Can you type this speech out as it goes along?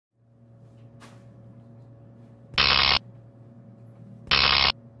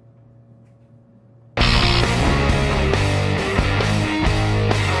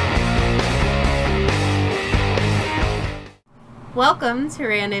Welcome to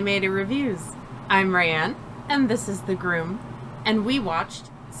Rayanimator Reviews. I'm Rayanne, and this is The Groom, and we watched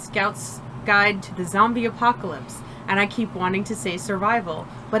Scout's Guide to the Zombie Apocalypse, and I keep wanting to say survival,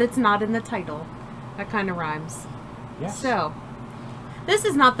 but it's not in the title. That kind of rhymes. Yes. So, this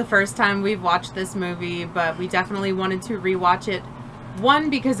is not the first time we've watched this movie, but we definitely wanted to rewatch it.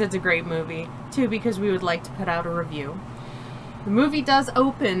 One, because it's a great movie. Two, because we would like to put out a review. The movie does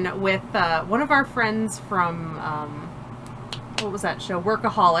open with one of our friends from, what was that show?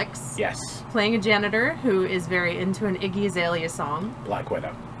 Workaholics. Yes. Playing a janitor who is very into an Iggy Azalea song. Black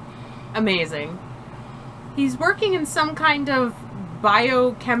Widow. Amazing. He's working in some kind of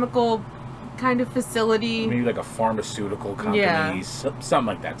biochemical kind of facility. Maybe like a pharmaceutical company, Yeah. Something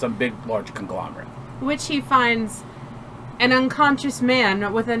like that. Some big, large conglomerate. Which he finds an unconscious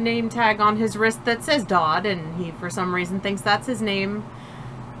man with a name tag on his wrist that says Dodd, and he, for some reason, thinks that's his name.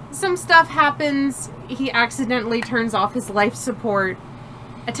 Some stuff happens. He accidentally turns off his life support,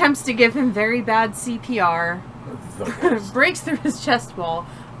 attempts to give him very bad CPR, breaks through his chest wall,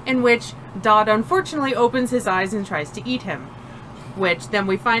 in which Dodd unfortunately opens his eyes and tries to eat him. Which then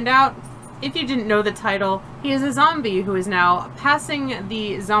we find out, if you didn't know the title, he is a zombie who is now passing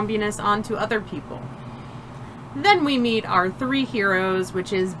the zombiness on to other people. Then we meet our three heroes,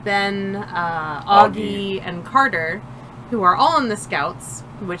 which is Ben, Augie, and Carter, who are all in the Scouts,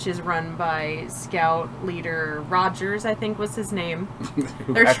 which is run by Scout leader Rogers, I think was his name.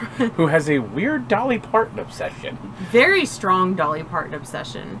 who has a weird Dolly Parton obsession. Very strong Dolly Parton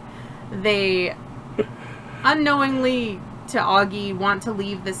obsession. They, unknowingly to Augie, want to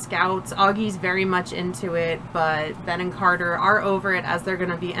leave the Scouts. Augie's very much into it, but Ben and Carter are over it as they're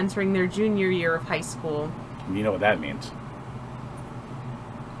going to be entering their junior year of high school. You know what that means.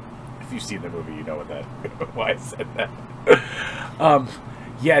 If you've seen the movie, you know what that why I said that.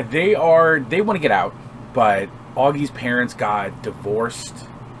 Yeah, they want to get out, but Augie's parents got divorced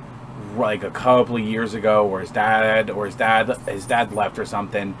like a couple of years ago, or his dad left or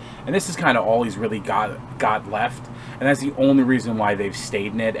something, and this is kind of all he's really got left, and that's the only reason why they've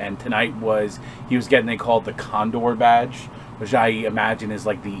stayed in it. And tonight he was getting, they call it the Condor badge, which I imagine is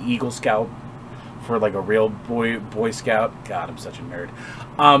like the Eagle Scout for like a real boy Scout. God, I'm such a nerd.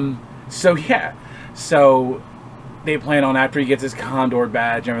 So yeah, so they plan on, after he gets his Condor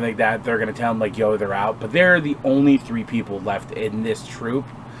badge and everything like that, they're gonna tell him like, yo, they're out. But they're the only three people left in this troop,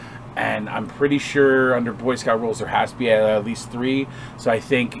 and I'm pretty sure under Boy Scout rules there has to be at least three. So I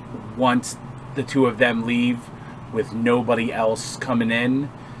think once the two of them leave with nobody else coming in,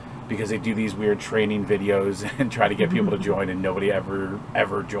 because they do these weird training videos and try to get people to join, and nobody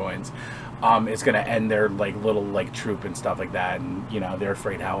ever joins. It's gonna end their like little like troop and stuff like that, and you know they're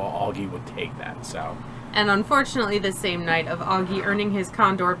afraid how Augie would take that. So, and unfortunately, the same night of Augie earning his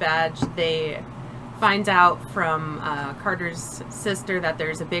Condor badge, they find out from Carter's sister that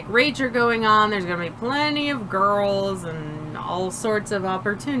there's a big rager going on. There's gonna be plenty of girls and all sorts of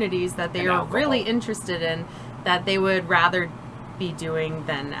opportunities that they are really interested in, that they would rather be doing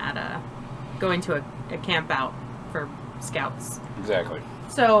than at going to a camp out for Scouts. Exactly.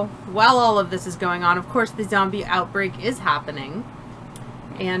 So, while all of this is going on, of course, the zombie outbreak is happening.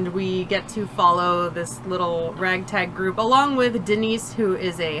 And we get to follow this little ragtag group, along with Denise, who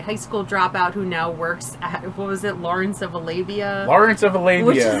is a high school dropout who now works at, what was it, Lawrence of Arabia? Lawrence of Arabia.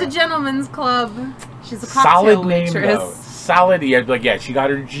 Which is a gentleman's club. She's a cocktail solid waitress. Name, though. Solid, yeah, like, yeah, she got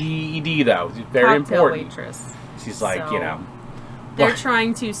her GED, though. Very cocktail important. Waitress. She's like, so, you know. They're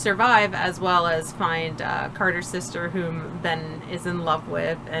trying to survive, as well as find Carter's sister, whom Ben is in love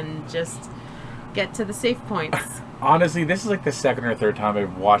with, and just get to the safe points. Honestly, this is like the second or third time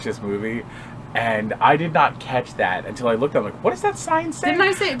I've watched this movie, and I did not catch that until I looked. I'm like, what does that sign say? Didn't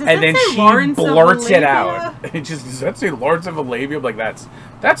I say? Does and that then say she Lawrence blurts of it Arabia? out. It just, does that say Lawrence of Arabia? I'm like,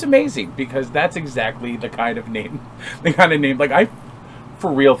 that's amazing, because that's exactly the kind of name, like I,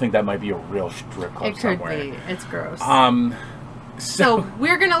 for real, think that might be a real strip club somewhere. It could be. It's gross. So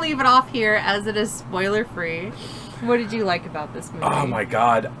we're gonna leave it off here, as it is spoiler free. What did you like about this movie? Oh my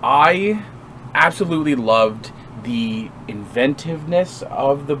god, I absolutely loved the inventiveness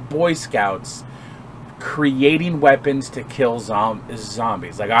of the Boy Scouts creating weapons to kill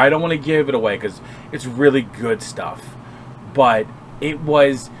zombies. Like, I don't want to give it away because it's really good stuff, but it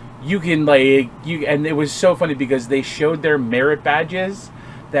was, and it was so funny because they showed their merit badges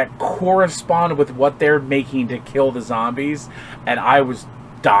that correspond with what they're making to kill the zombies, and I was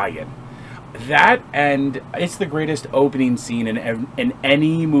dying. That, and it's the greatest opening scene in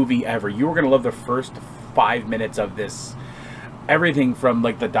any movie ever. You were gonna love the first 5 minutes of this. Everything from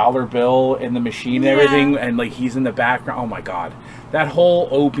like the dollar bill in the machine and everything, and like he's in the background. Oh my god, that whole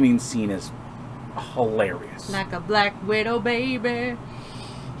opening scene is hilarious. Like a black widow, baby.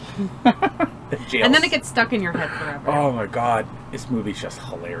 The jails. And then it gets stuck in your head forever. Oh my god, this movie's just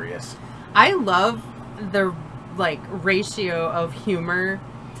hilarious. I love the like ratio of humor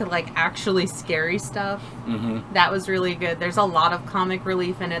to like actually scary stuff. Mm-hmm. That was really good. There's a lot of comic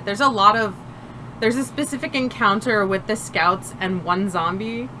relief in it. There's a specific encounter with the scouts and one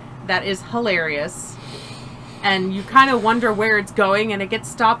zombie that is hilarious. And you kind of wonder where it's going, and it gets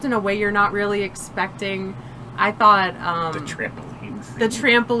stopped in a way you're not really expecting. I thought The trampoline scene. the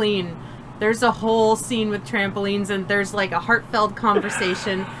trampoline. There's a whole scene with trampolines, and there's like a heartfelt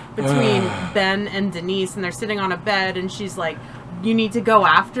conversation between Ben and Denise, and they're sitting on a bed, and she's like, you need to go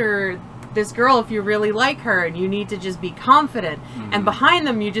after this girl if you really like her, and you need to just be confident. Mm-hmm. And behind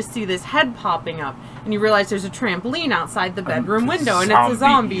them, you just see this head popping up, and you realize there's a trampoline outside the bedroom window, and it's a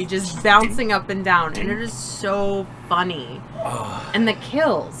zombie just bouncing up and down, and it is so funny. And the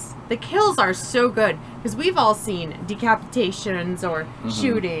kills are so good, because we've all seen decapitations or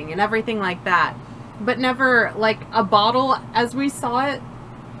shooting and everything like that, but never like a bottle as we saw it.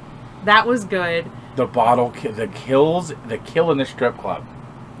 That was good. The kill in the strip club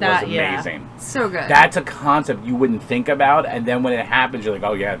was amazing. Yeah, so good. That's a concept you wouldn't think about, and then when it happens, you're like,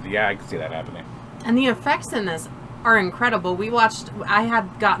 oh yeah, I can see that happening. And the effects in this are incredible. I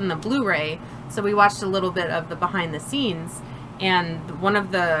had gotten the Blu-ray, so we watched a little bit of the behind the scenes, and one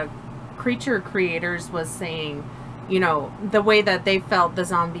of the creature creators was saying, you know, the way that they felt the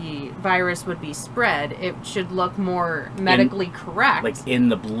zombie virus would be spread, it should look more medically correct. Like in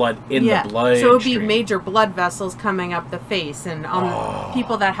the blood, the blood. So it would be major blood vessels coming up the face, and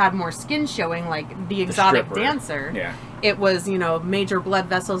people that had more skin showing, like the exotic dancer. Yeah. It was, you know, major blood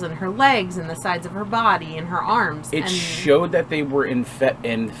vessels in her legs and the sides of her body and her arms. It showed that they were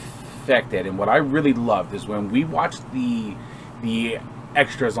infected, and what I really loved is when we watched the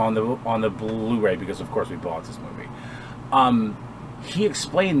extras on the Blu-ray, because of course we bought this movie. He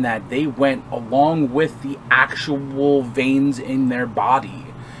explained that they went along with the actual veins in their body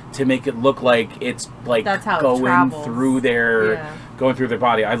to make it look like it's like going through their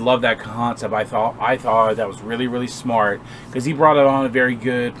body. I love that concept. I thought that was really, really smart, because he brought it on a very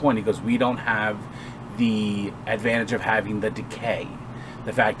good point. He goes, we don't have the advantage of having the decay.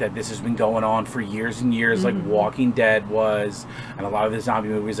 The fact that this has been going on for years and years, like Walking Dead was, and a lot of the zombie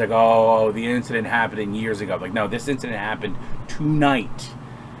movies, like, oh, the incident happened years ago. Like, no, this incident happened tonight,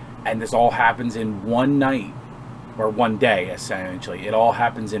 and this all happens in one night, or one day, essentially. It all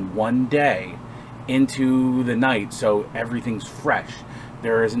happens in one day into the night, so everything's fresh.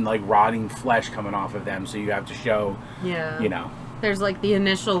 There isn't, like, rotting flesh coming off of them, so you have to show, you know. There's like the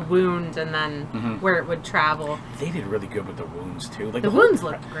initial wound, and then where it would travel. They did really good with the wounds too. Like the wounds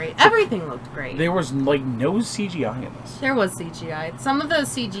looked great. Everything looked great. There was like no CGI in this. There was CGI. Some of the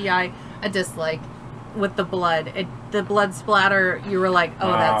CGI I disliked with the blood. The blood splatter, you were like,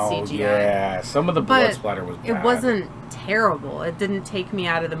 oh, that's CGI. Yeah, some of the blood splatter was bad. It wasn't terrible. It didn't take me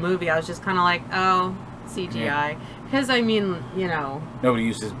out of the movie. I was just kind of like, oh, CGI. Because I mean, you know, nobody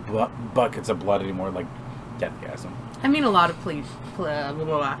uses buckets of blood anymore, like Deathgasm. I mean, a lot of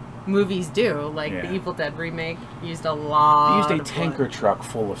movies do. Like the Evil Dead remake used a lot. They used a tanker truck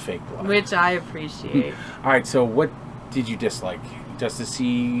full of fake blood, which I appreciate. All right, so what did you dislike? Just the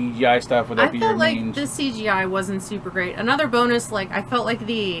CGI stuff? Would that be your main? I felt like the CGI wasn't super great. Another bonus, like I felt like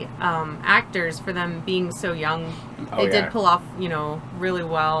the actors, for them being so young, they did pull off, you know, really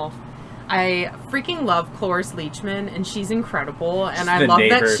well. I freaking love Cloris Leachman, and she's incredible, and I love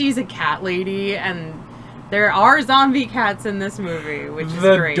that she's a cat lady, and there are zombie cats in this movie, which is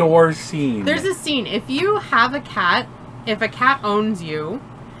great. The door scene. There's a scene. If you have a cat, if a cat owns you,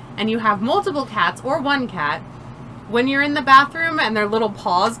 and you have multiple cats or one cat, when you're in the bathroom and their little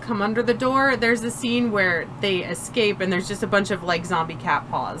paws come under the door, there's a scene where they escape and there's just a bunch of like zombie cat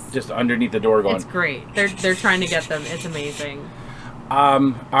paws. Just underneath the door going. It's great. They're trying to get them. It's amazing.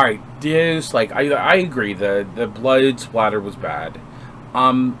 All right. Like I agree. The blood splatter was bad.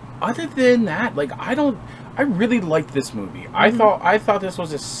 Other than that, like I really liked this movie. I thought this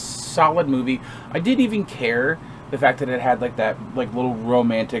was a solid movie. I didn't even care the fact that it had like that like little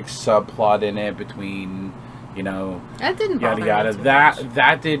romantic subplot in it between, you know, that didn't bother yada me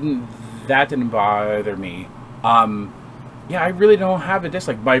that didn't bother me. Yeah, I really don't have a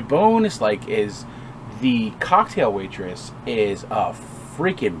dislike. My bonus like is the cocktail waitress is a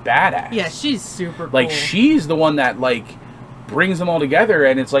freaking badass. Yeah, she's super cool. Like she's the one that like brings them all together,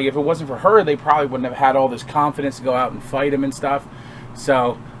 and it's like if it wasn't for her, they probably wouldn't have had all this confidence to go out and fight him and stuff.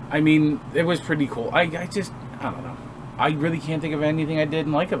 So I mean, it was pretty cool. I don't know. I really can't think of anything I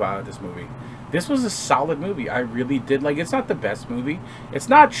didn't like about this movie. This was a solid movie. I really did like. It's not the best movie. It's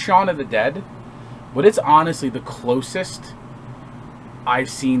not Shaun of the Dead, But it's honestly the closest I've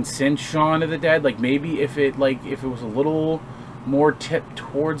seen since Shaun of the Dead. Like, maybe if it was a little more tipped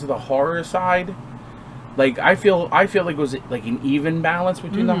towards the horror side. Like, I feel like it was like an even balance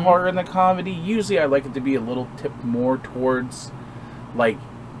between the horror and the comedy. Usually I like it to be a little tipped more towards, like,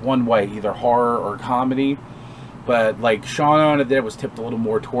 one way, either horror or comedy. But, like, Shaun of the Dead was tipped a little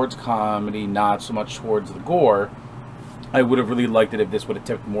more towards comedy, not so much towards the gore. I would have really liked it if this would have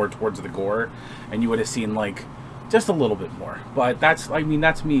tipped more towards the gore, and you would have seen, like, just a little bit more. But that's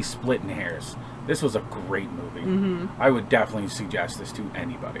me splitting hairs. This was a great movie. I would definitely suggest this to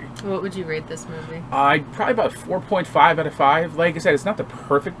anybody. What would you rate this movie? I'd probably about 4.5 out of 5. Like I said, it's not the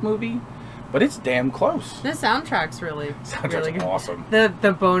perfect movie, but it's damn close. The soundtrack's really good. Awesome.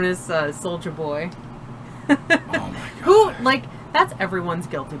 The bonus Soulja Boy. Oh my god. Who, like, that's everyone's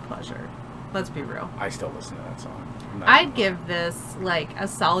guilty pleasure. Let's be real. I still listen to that song. I'd give this, like, a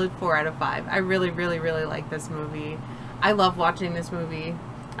solid 4 out of 5. I really, really, really like this movie. I love watching this movie.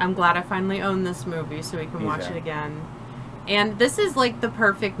 I'm glad I finally own this movie so we can watch it again. And this is, like, the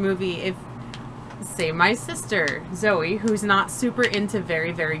perfect movie if, say, my sister, Zoe, who's not super into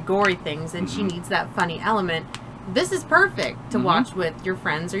very, very gory things and she needs that funny element, this is perfect to watch with your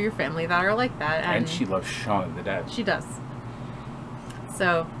friends or your family that are like that. And she loves Shaun of the Dead. She does.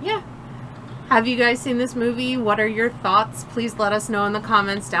 So, yeah. Have you guys seen this movie? What are your thoughts? Please let us know in the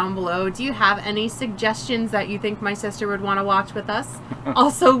comments down below. Do you have any suggestions that you think my sister would want to watch with us?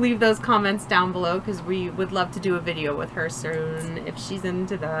 Also, leave those comments down below because we would love to do a video with her soon if she's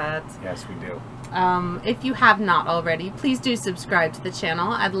into that. Yes, we do. If you have not already, please do subscribe to the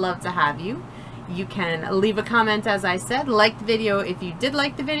channel. I'd love to have you. You can leave a comment, as I said, like the video if you did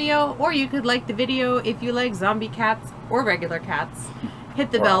like the video, or you could like the video if you like zombie cats or regular cats.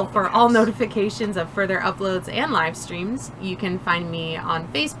 Hit the bell for all notifications of further uploads and live streams. You can find me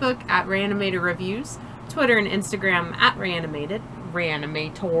on Facebook at Rayanimator Reviews, Twitter and Instagram at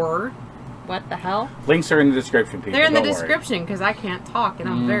Rayanimator. What the hell? Links are in the description, people. They're in the description because I can't talk and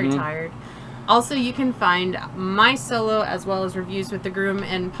I'm very tired. Also, you can find my solo as well as reviews with the groom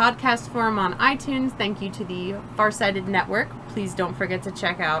in podcast form on iTunes. Thank you to the Farsighted Network. Please don't forget to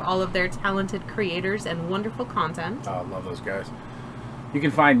check out all of their talented creators and wonderful content. Oh, I love those guys. You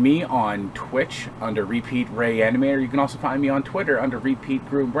can find me on Twitch under Repeat Rayanimator. You can also find me on Twitter under Repeat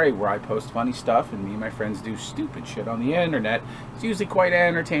Groom Ray, where I post funny stuff and me and my friends do stupid shit on the internet. It's usually quite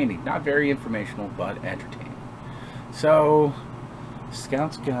entertaining. Not very informational, but entertaining. So,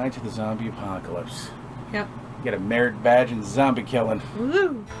 Scout's Guide to the Zombie Apocalypse. Yep. Get a merit badge in zombie killing.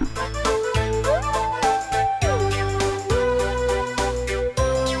 Woo!